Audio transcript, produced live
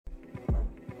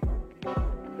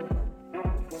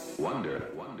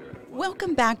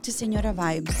Welcome back to Señora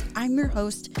Vibes. I'm your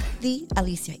host, the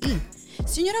Alicia E.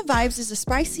 Señora Vibes is a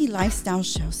spicy lifestyle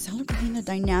show celebrating the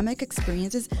dynamic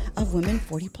experiences of women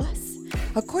 40 plus.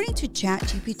 According to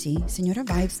ChatGPT, Señora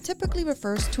Vibes typically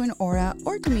refers to an aura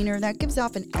or demeanor that gives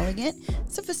off an elegant,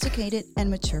 sophisticated, and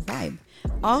mature vibe,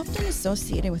 often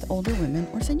associated with older women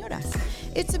or señoras.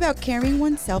 It's about carrying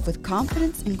oneself with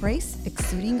confidence and grace,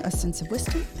 exuding a sense of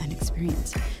wisdom and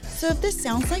experience. So if this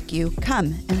sounds like you,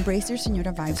 come embrace your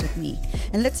Señora Vibes with me,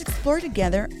 and let's explore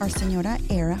together our Señora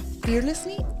era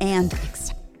fearlessly and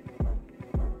excited.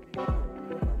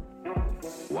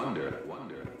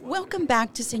 Welcome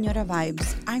back to Señora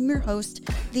Vibes. I'm your host,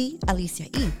 the Alicia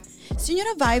E.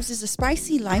 Señora Vibes is a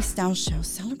spicy lifestyle show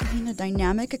celebrating the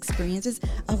dynamic experiences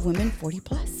of women 40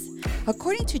 plus.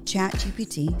 According to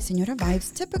ChatGPT, Señora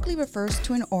Vibes typically refers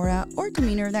to an aura or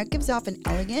demeanor that gives off an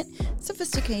elegant,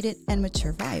 sophisticated, and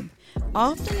mature vibe,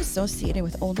 often associated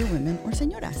with older women or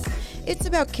señoras. It's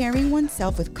about carrying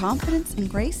oneself with confidence and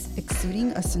grace,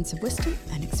 exuding a sense of wisdom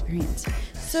and experience.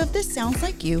 So if this sounds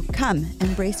like you, come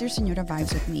embrace your Señora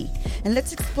Vibes with me, and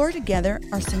let's explore together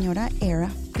our Señora era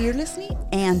fearlessly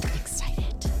and excited.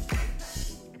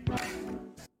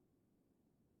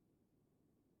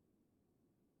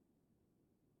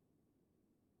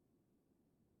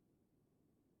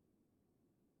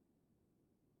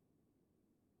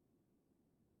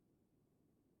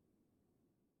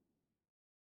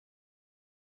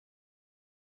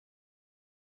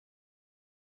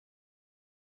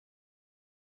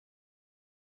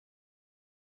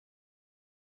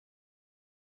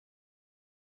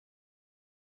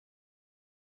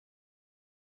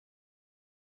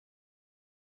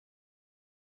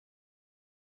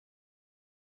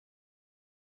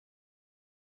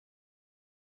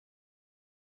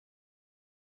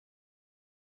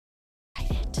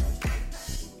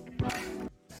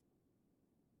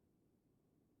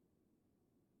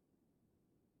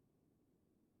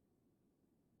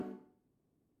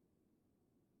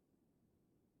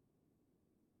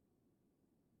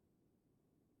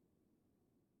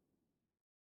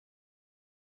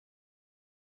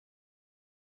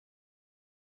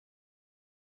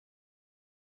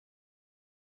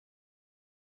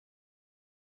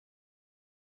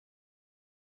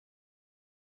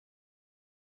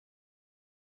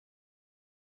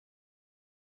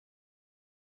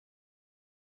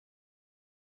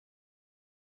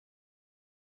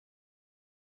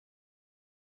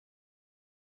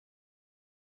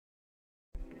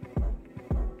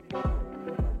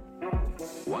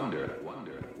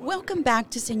 Welcome back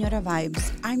to Señora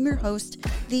Vibes. I'm your host,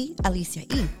 the Alicia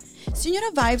E.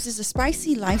 Señora Vibes is a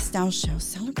spicy lifestyle show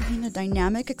celebrating the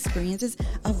dynamic experiences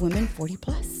of women 40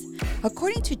 plus.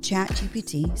 According to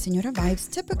ChatGPT, Señora Vibes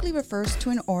typically refers to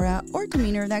an aura or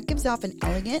demeanor that gives off an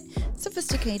elegant,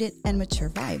 sophisticated, and mature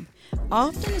vibe,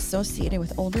 often associated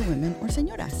with older women or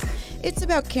señoras. It's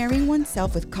about carrying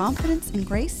oneself with confidence and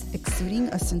grace, exuding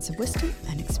a sense of wisdom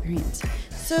and experience.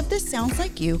 So if this sounds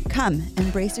like you, come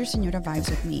embrace your Señora Vibes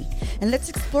with me, and let's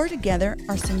explore together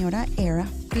our Señora era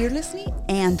fearlessly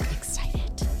and excited.